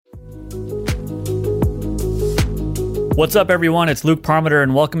What's up, everyone? It's Luke Parmeter,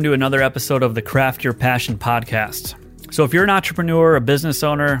 and welcome to another episode of the Craft Your Passion podcast. So if you're an entrepreneur, a business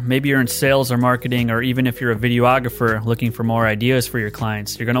owner, maybe you're in sales or marketing, or even if you're a videographer looking for more ideas for your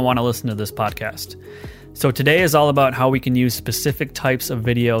clients, you're going to want to listen to this podcast. So today is all about how we can use specific types of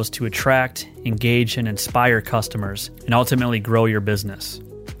videos to attract, engage, and inspire customers, and ultimately grow your business.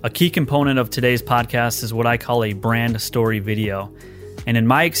 A key component of today's podcast is what I call a brand story video. And in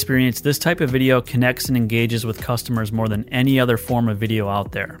my experience, this type of video connects and engages with customers more than any other form of video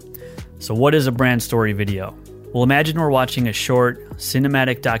out there. So what is a brand story video? Well, imagine we're watching a short,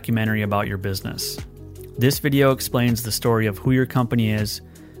 cinematic documentary about your business. This video explains the story of who your company is,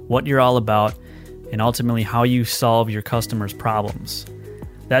 what you're all about, and ultimately how you solve your customers' problems.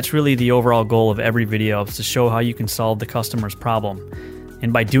 That's really the overall goal of every video, is to show how you can solve the customer's problem.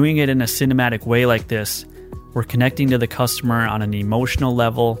 And by doing it in a cinematic way like this, we're connecting to the customer on an emotional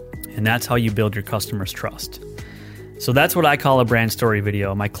level, and that's how you build your customer's trust. So that's what I call a brand story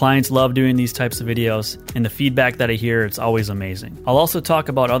video. My clients love doing these types of videos, and the feedback that I hear, it's always amazing. I'll also talk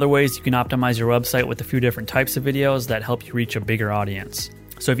about other ways you can optimize your website with a few different types of videos that help you reach a bigger audience.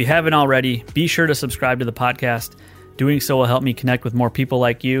 So if you haven't already, be sure to subscribe to the podcast. Doing so will help me connect with more people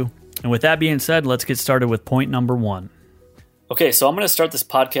like you. And with that being said, let's get started with point number 1. Okay, so I'm going to start this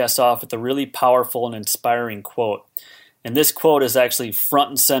podcast off with a really powerful and inspiring quote. And this quote is actually front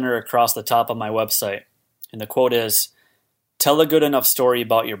and center across the top of my website. And the quote is, "Tell a good enough story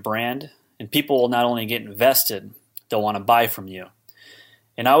about your brand, and people will not only get invested, they'll want to buy from you."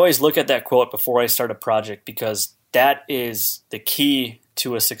 And I always look at that quote before I start a project because that is the key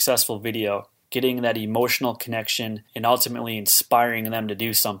to a successful video, getting that emotional connection and ultimately inspiring them to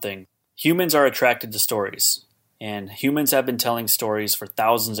do something. Humans are attracted to stories. And humans have been telling stories for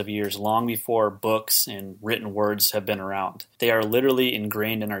thousands of years, long before books and written words have been around. They are literally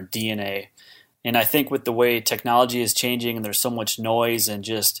ingrained in our DNA. And I think with the way technology is changing and there's so much noise and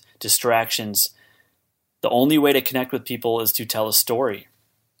just distractions, the only way to connect with people is to tell a story.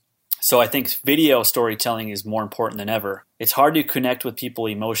 So I think video storytelling is more important than ever. It's hard to connect with people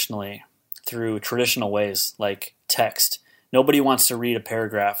emotionally through traditional ways like text. Nobody wants to read a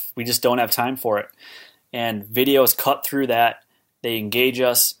paragraph. We just don't have time for it. And videos cut through that, they engage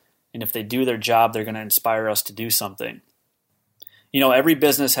us, and if they do their job, they're going to inspire us to do something. You know, every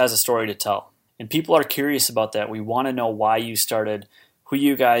business has a story to tell, and people are curious about that. We want to know why you started, who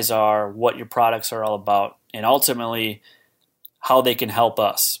you guys are, what your products are all about, and ultimately how they can help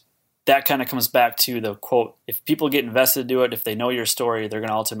us. That kind of comes back to the quote, if people get invested to do it, if they know your story, they're going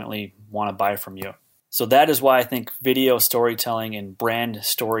to ultimately want to buy from you. So that is why I think video storytelling and brand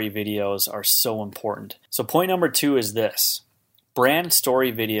story videos are so important. So point number 2 is this. Brand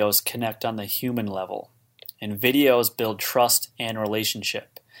story videos connect on the human level, and videos build trust and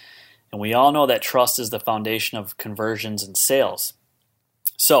relationship. And we all know that trust is the foundation of conversions and sales.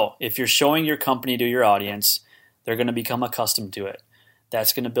 So if you're showing your company to your audience, they're going to become accustomed to it.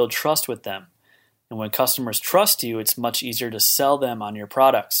 That's going to build trust with them. And when customers trust you, it's much easier to sell them on your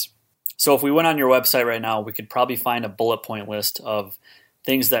products. So if we went on your website right now, we could probably find a bullet point list of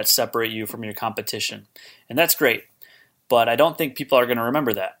things that separate you from your competition. And that's great, but I don't think people are going to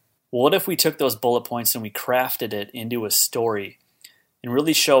remember that. Well, what if we took those bullet points and we crafted it into a story and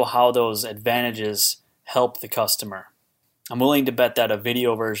really show how those advantages help the customer? I'm willing to bet that a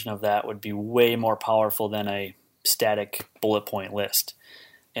video version of that would be way more powerful than a static bullet point list.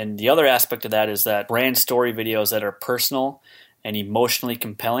 And the other aspect of that is that brand story videos that are personal and emotionally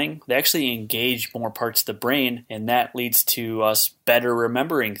compelling, they actually engage more parts of the brain, and that leads to us better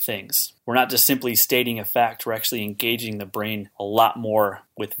remembering things. We're not just simply stating a fact, we're actually engaging the brain a lot more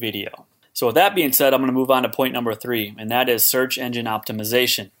with video. So with that being said, I'm going to move on to point number 3, and that is search engine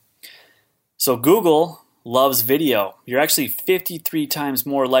optimization. So Google loves video. You're actually 53 times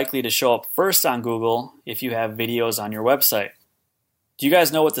more likely to show up first on Google if you have videos on your website. Do you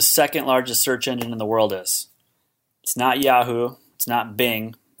guys know what the second largest search engine in the world is? It's not Yahoo, it's not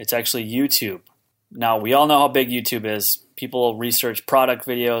Bing, it's actually YouTube. Now, we all know how big YouTube is. People research product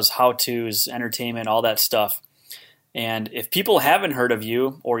videos, how-tos, entertainment, all that stuff. And if people haven't heard of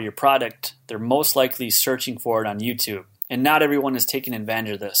you or your product, they're most likely searching for it on YouTube. And not everyone is taking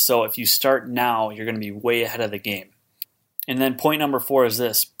advantage of this. So if you start now, you're going to be way ahead of the game. And then point number 4 is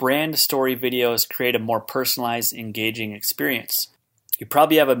this. Brand story videos create a more personalized, engaging experience. You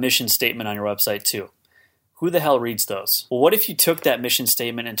probably have a mission statement on your website too. Who the hell reads those? Well, what if you took that mission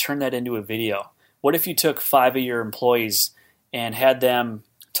statement and turned that into a video? What if you took 5 of your employees and had them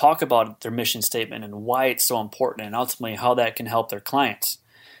talk about their mission statement and why it's so important and ultimately how that can help their clients?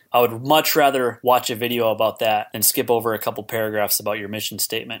 I would much rather watch a video about that than skip over a couple paragraphs about your mission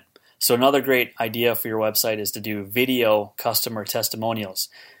statement. So another great idea for your website is to do video customer testimonials.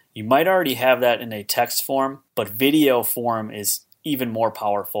 You might already have that in a text form, but video form is even more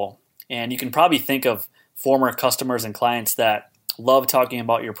powerful. And you can probably think of former customers and clients that love talking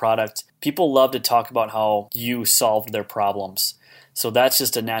about your product. People love to talk about how you solved their problems. So that's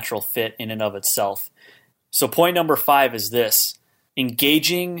just a natural fit in and of itself. So point number 5 is this.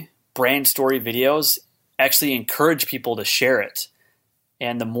 Engaging brand story videos actually encourage people to share it.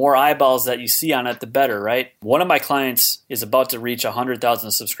 And the more eyeballs that you see on it, the better, right? One of my clients is about to reach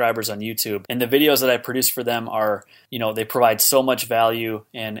 100,000 subscribers on YouTube. And the videos that I produce for them are, they provide so much value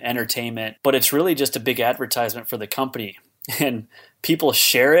and entertainment, but it's really just a big advertisement for the company. And people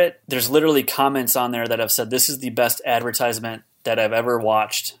share it. There's literally comments on there that have said, this is the best advertisement that I've ever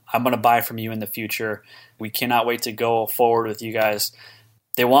watched. I'm going to buy from you in the future. We cannot wait to go forward with you guys.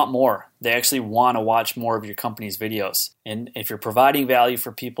 They want more. They actually want to watch more of your company's videos. And if you're providing value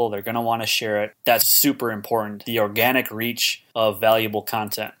for people, they're going to want to share it. That's super important, the organic reach of valuable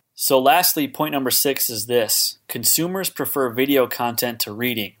content. So lastly, point number 6 is this. Consumers prefer video content to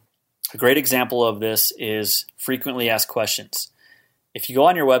reading. A great example of this is frequently asked questions. If you go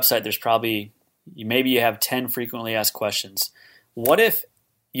on your website, there's maybe you have 10 frequently asked questions. What if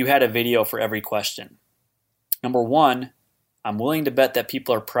you had a video for every question? Number 1, I'm willing to bet that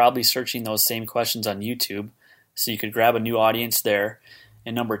people are probably searching those same questions on YouTube, so you could grab a new audience there.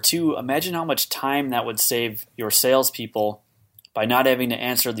 And number 2, imagine how much time that would save your salespeople by not having to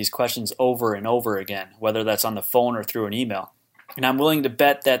answer these questions over and over again, whether that's on the phone or through an email. And I'm willing to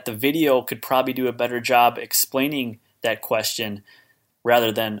bet that the video could probably do a better job explaining that question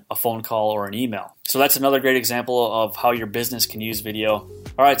rather than a phone call or an email. So that's another great example of how your business can use video.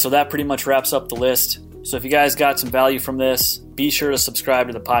 All right, so that pretty much wraps up the list. So if you guys got some value from this, be sure to subscribe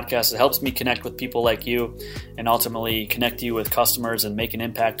to the podcast. It helps me connect with people like you and ultimately connect you with customers and make an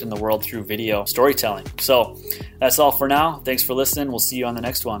impact in the world through video storytelling. So that's all for now. Thanks for listening. We'll see you on the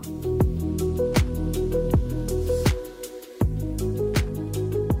next one.